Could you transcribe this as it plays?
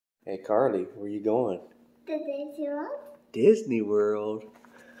Hey Karleigh, where you going? To Disney World. Disney World?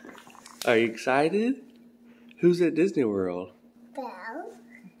 Are you excited? Who's at Disney World? Belle.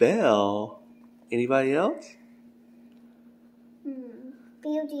 Belle? Anybody else?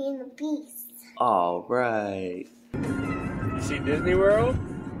 Beauty and the Beast. All right. You see Disney World?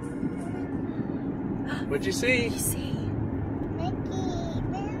 What'd you see? Mickey,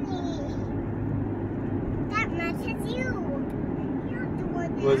 Minnie. That matches you. You're the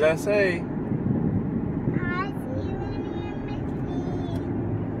one. What does that say? I see you and Mickey.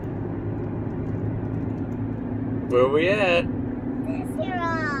 Where we at? Disney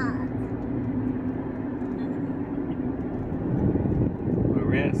World. Where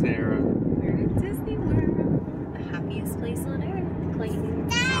we at, Sarah? We're at Disney World, the happiest place on earth, Clayton.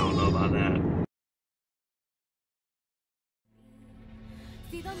 I don't know about that.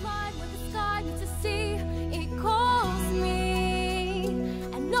 See the line where the sky meets the sea, it calls me,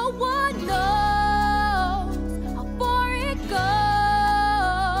 and no one knows how far it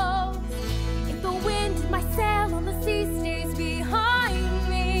goes. If the wind in my sail on the sea stays behind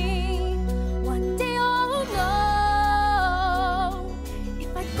me, one day I'll know.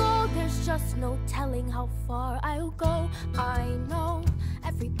 If I go, there's just no telling how far I'll go. I know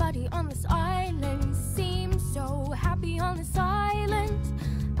everybody on this island seems so happy on this island.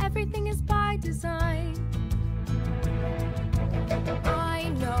 Everything is by design. I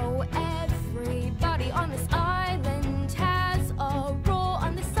know everybody on this island has a role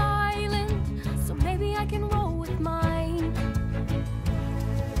on this island, so maybe I can roll with mine.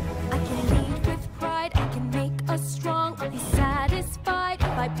 I can lead with pride, I can make us strong. I'll be satisfied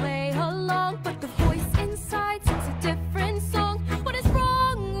if I play along, but the voice inside sings a different song. What is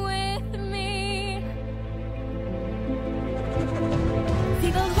wrong with me?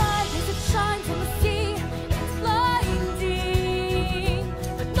 See the light as it shines on the sea, it's blinding,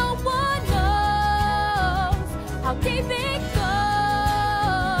 but no one knows how deep it goes.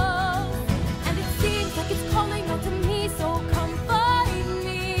 And it seems like it's calling out to me, so come find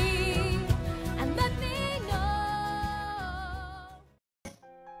me and let me know.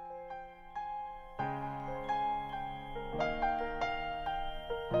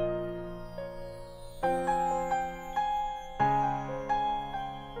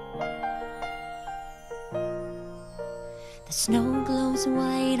 The snow glows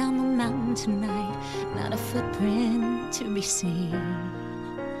white on the mountain tonight, not a footprint to be seen.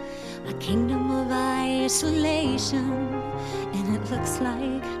 A kingdom of isolation, and it looks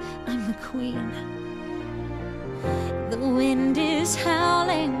like I'm the queen. The wind is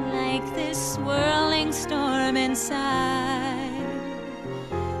howling like this swirling storm inside.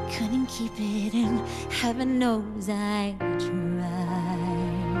 Couldn't keep it in, heaven knows I tried.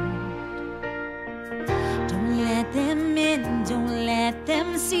 Don't let them in, don't let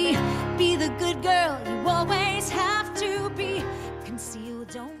them see. Be the good girl you always have to be. Conceal,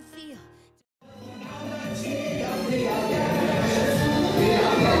 don't feel.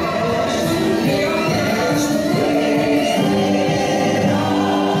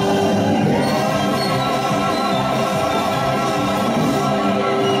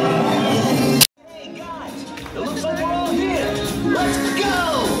 Hey guys, it looks like we're all here. Let's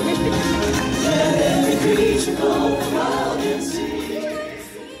go! Let every creature go wild and see.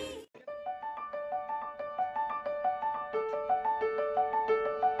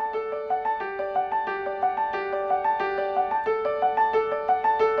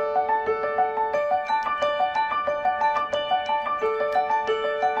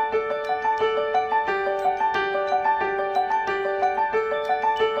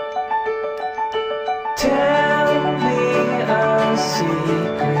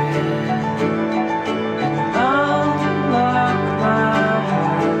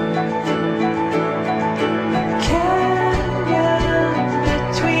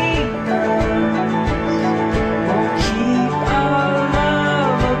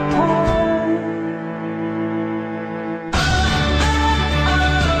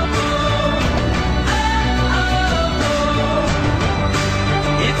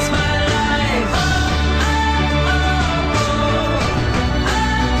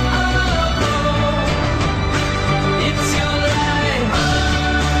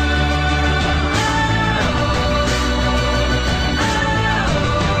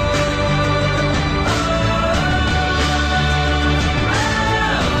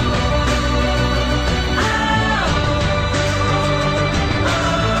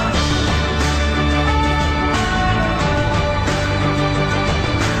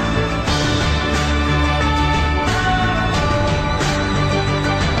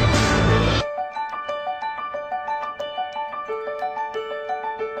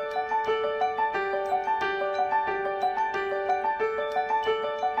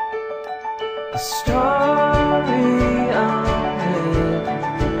 a story unwritten.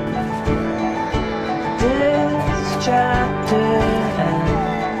 This chapter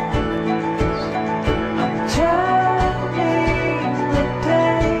ends. I'm turning the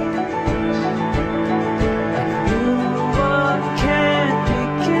page. A new one can't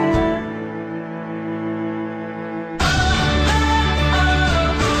begin.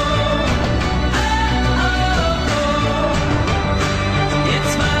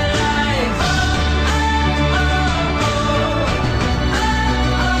 It's my life.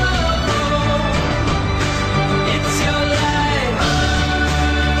 It's your life.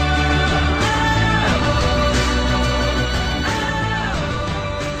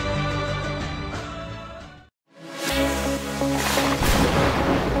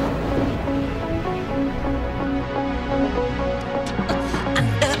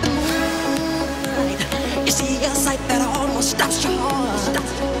 Under the moonlight, you see a sight that almost stops your heart.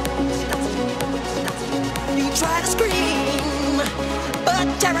 You try to scream, but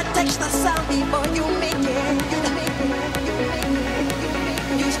terror takes the sound before you make it.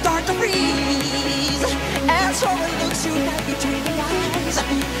 You start to freeze as horror looks you like between the eyes.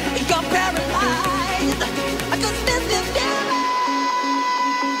 You're paralyzed, 'cause this is scary.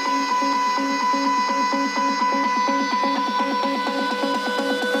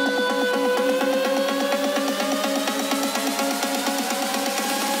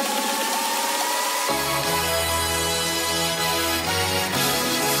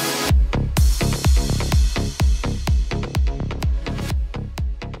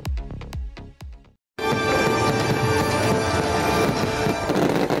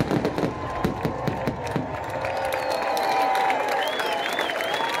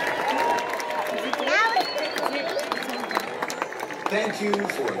 Now it's Thank you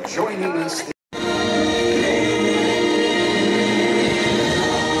for joining us.